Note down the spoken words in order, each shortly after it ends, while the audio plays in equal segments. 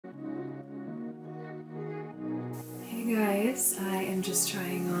guys, I am just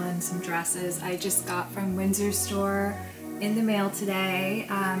trying on some dresses I just got from Windsor store in the mail today.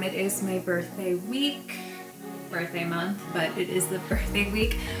 It is my birthday week, birthday month, but it is the birthday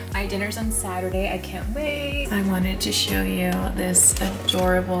week. My dinner's on Saturday, I can't wait. I wanted to show you this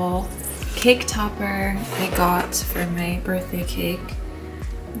adorable cake topper I got for my birthday cake.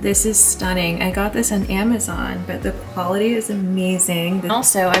 This is stunning. I got this on Amazon, but the quality is amazing.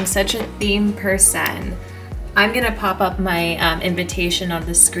 Also, I'm such a theme person. I'm gonna pop up my invitation on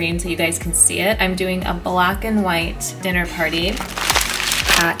the screen so you guys can see it. I'm doing a black and white dinner party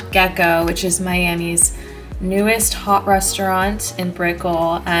at Gekkō, which is Miami's newest hot restaurant in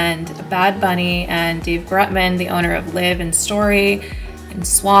Brickell, and Bad Bunny and Dave Grutman, the owner of Live and Story and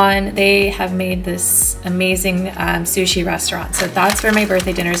Swan, they have made this amazing sushi restaurant. So that's where my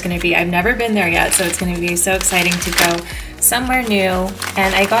birthday dinner is gonna be. I've never been there yet, so it's gonna be so exciting to go somewhere new.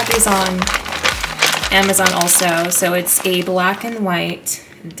 And I got these on Amazon also. So it's a black and white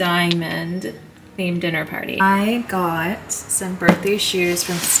diamond themed dinner party. I got some birthday shoes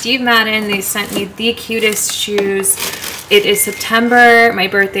from Steve Madden. They sent me the cutest shoes. It is September, my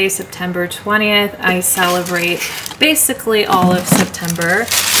birthday is September 20th. I celebrate basically all of September.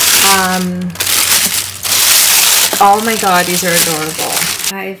 Oh my god, these are adorable.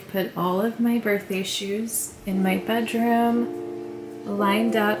 I've put all of my birthday shoes in my bedroom,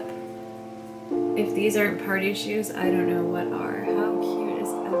 lined up. If these aren't party shoes, I don't know what are. How cute is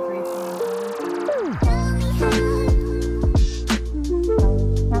everything?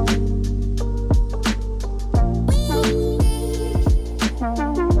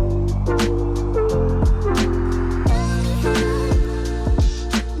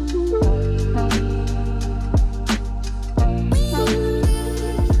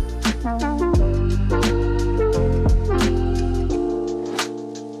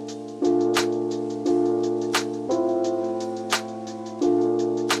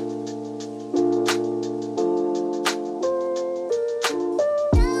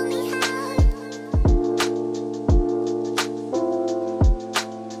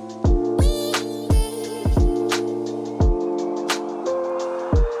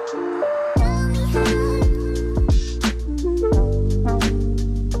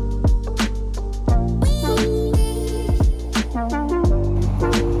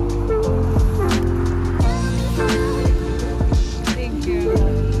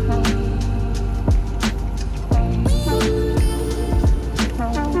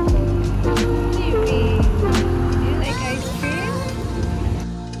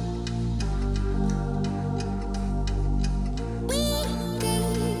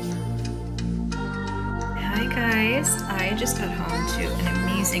 I just got home to an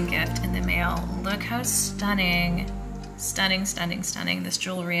amazing gift in the mail. Look how stunning this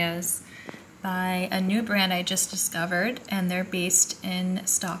jewelry is by a new brand I just discovered, and they're based in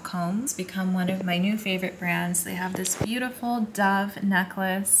Stockholm. It's become one of my new favorite brands. They have this beautiful dove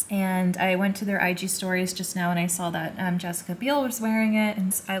necklace, and I went to their IG stories just now and I saw that Jessica Biel was wearing it,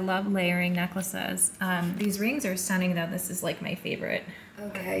 and I love layering necklaces. These rings are stunning though. This is like my favorite.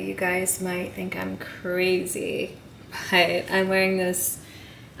 Okay, you guys might think I'm crazy, but I'm wearing this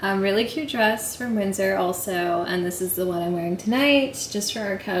really cute dress from Windsor also, and this is the one I'm wearing tonight, just for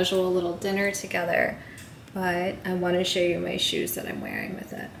our casual little dinner together. But I want to show you my shoes that I'm wearing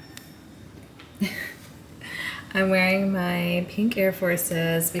with it. I'm wearing my pink Air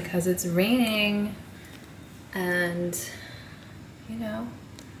Forces because it's raining, and you know,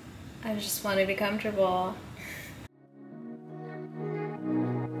 I just want to be comfortable.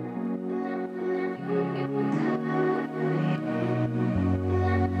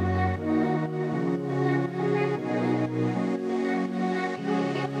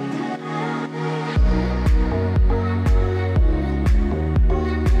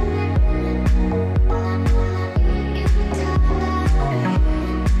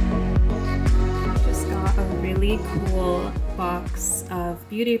 Cool box of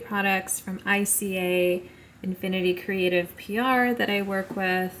beauty products from ICA, Infinity Creative PR, that I work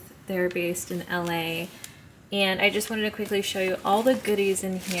with. They're based in LA, and I just wanted to quickly show you all the goodies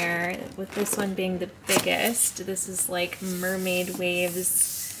in here, with this one being the biggest. This is like mermaid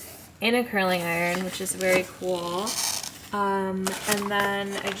waves in a curling iron, which is very cool. And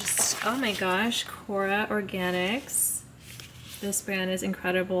then I just, oh my gosh, Cora Organics. This brand is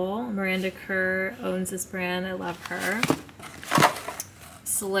incredible. Miranda Kerr owns this brand. I love her.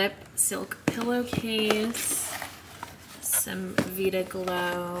 Slip silk pillowcase. Some Vita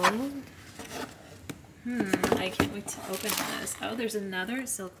Glow. I can't wait to open this. Oh, there's another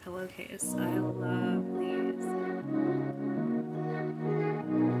silk pillowcase. I love these.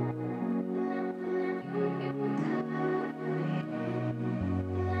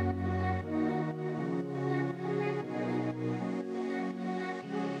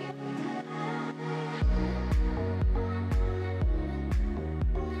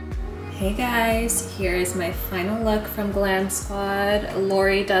 Hey guys, here is my final look from GlamSquad.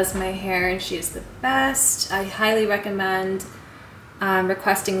 Lori does my hair and she is the best. I highly recommend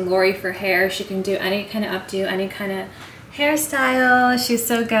requesting Lori for hair. She can do any kind of updo, any kind of hairstyle. She's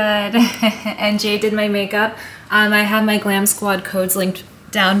so good. And Jay did my makeup. I have my GlamSquad codes linked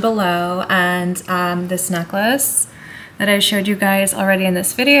down below, and this necklace that I showed you guys already in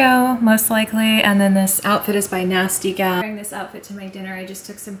this video, most likely. And then this outfit is by Nasty Gal. Wearing this outfit to my dinner. I just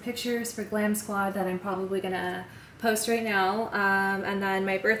took some pictures for GlamSquad that I'm probably gonna post right now. And then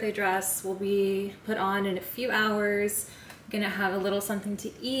my birthday dress will be put on in a few hours. I'm gonna have a little something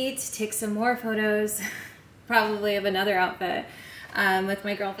to eat, take some more photos, probably of another outfit with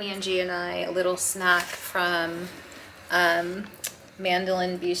my girlfriend Angie and I. A little snack from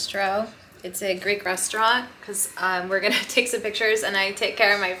Mandolin Bistro. It's a Greek restaurant because we're gonna take some pictures, and I take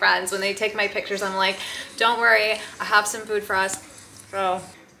care of my friends. When they take my pictures, I'm like, don't worry, I have some food for us. So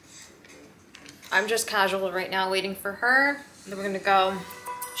I'm just casual right now waiting for her. Then we're gonna go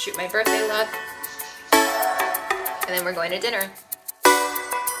shoot my birthday look, and then we're going to dinner.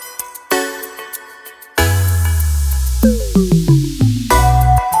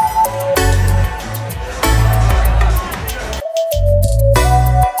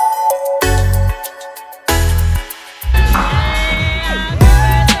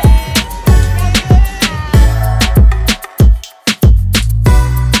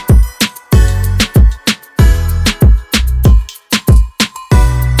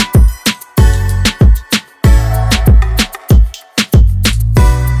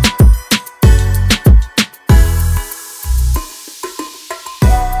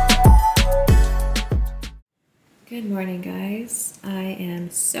 Good morning, guys. I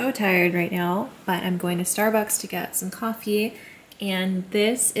am so tired right now, but I'm going to Starbucks to get some coffee, and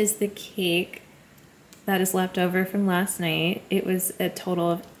this is the cake that is left over from last night. It was a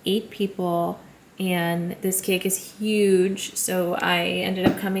total of 8 people, and this cake is huge, so I ended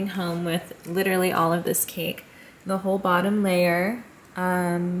up coming home with literally all of this cake, the whole bottom layer.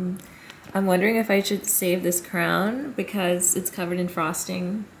 I'm wondering if I should save this crown because it's covered in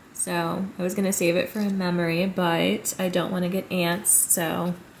frosting. So I was gonna save it for a memory, but I don't want to get ants,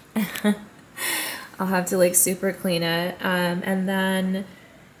 so I'll have to like super clean it. And then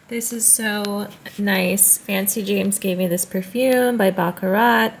this is so nice. Fancy James gave me this perfume by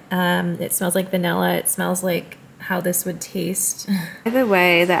Baccarat. It smells like vanilla. It smells like how this would taste. By the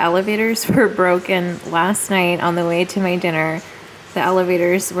way, the elevators were broken last night on the way to my dinner. The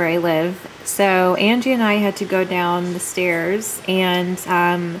elevators where I live. So Angie and I had to go down the stairs, and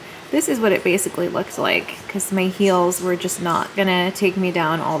this is what it basically looked like because my heels were just not gonna take me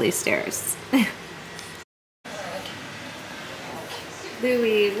down all these stairs.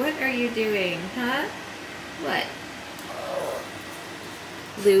 Louie, what are you doing, huh? What?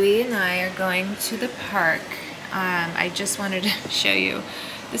 Louie and I are going to the park. I just wanted to show you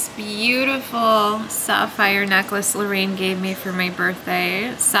this beautiful sapphire necklace Lorraine gave me for my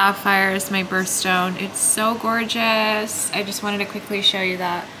birthday. Sapphire is my birthstone. It's so gorgeous. I just wanted to quickly show you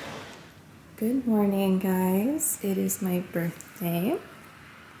that. Good morning, guys. It is my birthday,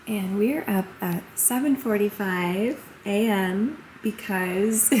 and we're up at 7:45 a.m.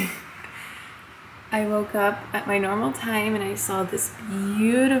 because I woke up at my normal time and I saw this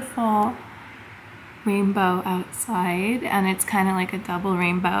beautiful rainbow outside, and it's kind of like a double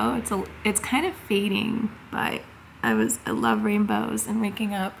rainbow. It's kind of fading, but I love rainbows, and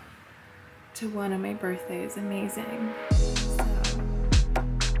waking up to one on my birthday is amazing. So,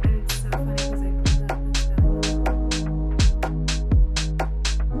 and it's so funny because I pulled up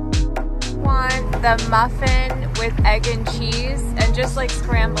this want the muffin with egg and cheese and just like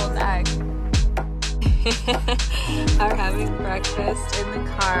scrambled egg. Are having breakfast in the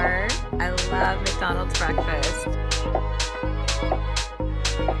car. I love McDonald's breakfast.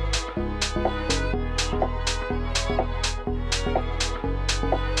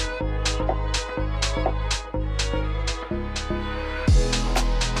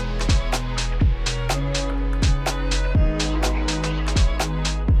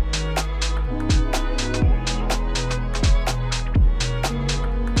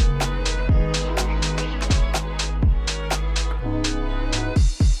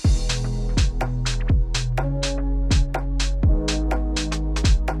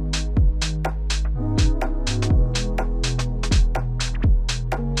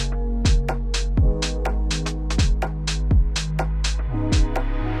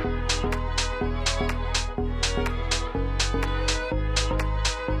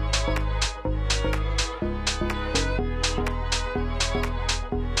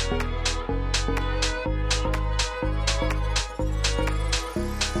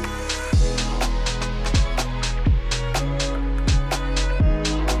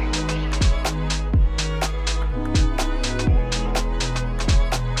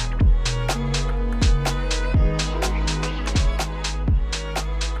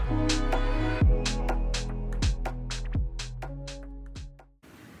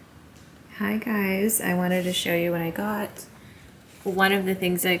 Hi guys, I wanted to show you what I got. One of the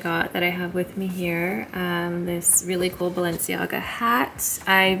things I got that I have with me here, this really cool Balenciaga hat.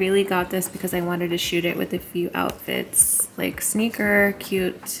 I really got this because I wanted to shoot it with a few outfits, like sneaker,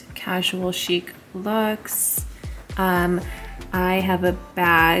 cute, casual, chic looks. I have a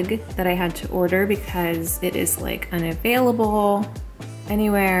bag that I had to order because it is like unavailable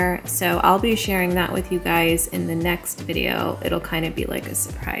anywhere, so I'll be sharing that with you guys in the next video. It'll kind of be like a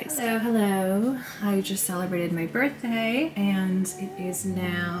surprise. So hello, I just celebrated my birthday and it is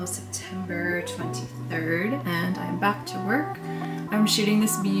now September 23rd and I'm back to work. I'm shooting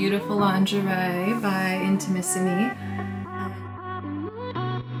this beautiful lingerie by Intimissimi.